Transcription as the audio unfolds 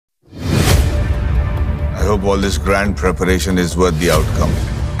hope all this grand preparation is worth the outcome.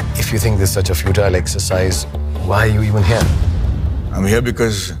 If you think this is such a futile exercise, why are you even here? I'm here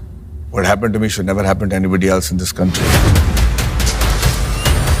because what happened to me should never happen to anybody else in this country.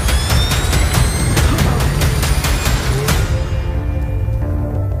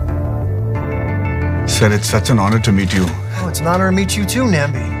 Sir, it's such an honor to meet you. Oh, it's an honor to meet you too,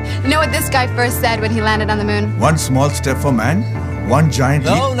 Nambi. You know what this guy first said when he landed on the moon? One small step for man, one giant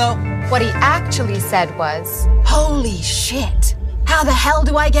leap. No. What he actually said was, "Holy shit, how the hell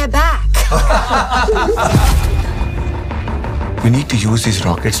do I get back?" We need to use these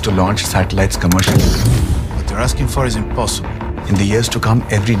rockets to launch satellites commercially. What they're asking for is impossible. In the years to come,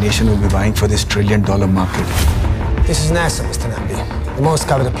 every nation will be vying for this trillion-dollar market. This is NASA, Mr. Nambi. The most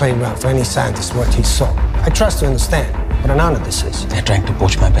coveted playground for any scientist worth his salt. I trust you understand what an honor this is. They're trying to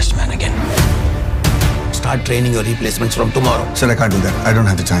poach my best man again. Start training your replacements from tomorrow. Sir, I can't do that. I don't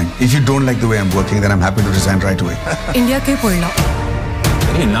have the time. If you don't like the way I'm working, then I'm happy to resign right away. India's pulla.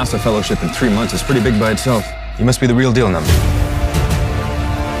 Getting a NASA fellowship in 3 months is pretty big by itself. You must be the real deal, Nambi.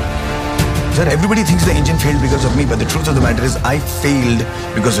 Sir, everybody thinks the engine failed because of me, but the truth of the matter is I failed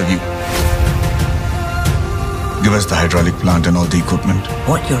because of you. Give us the hydraulic plant and all the equipment.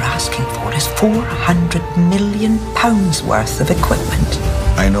 What you're asking for is £400 million worth of equipment.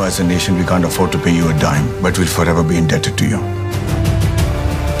 I know as a nation we can't afford to pay you a dime, but we'll forever be indebted to you.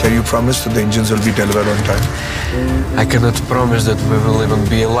 Can you promise that the engines will be delivered on time? I cannot promise that we will even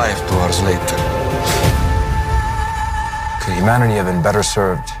be alive 2 hours later. Could humanity have been better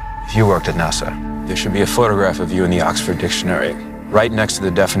served if you worked at NASA? There should be a photograph of you in the Oxford Dictionary, right next to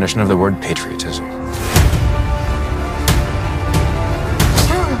the definition of the word patriotism.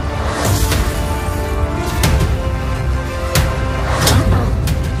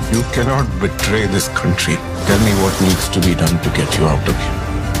 You cannot betray this country. Tell me what needs to be done to get you out of here.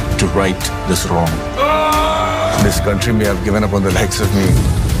 To right this wrong. This country may have given up on the likes of me,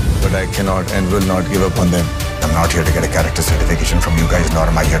 but I cannot and will not give up on them. I'm not here to get a character certification from you guys, nor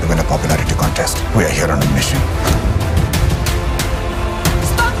am I here to win a popularity contest. We are here on a mission.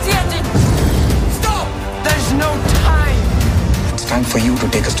 Stop the engine! Stop! There's no time! It's time for you to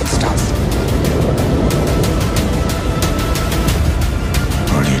take us to the stars.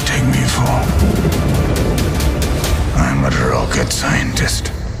 What do you take me for? I'm a rocket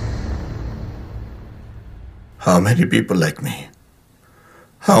scientist. How many people like me?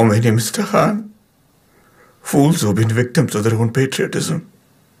 How many, Mr. Han? Fools who've been victims of their own patriotism.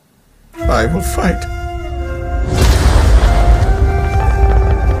 I will fight.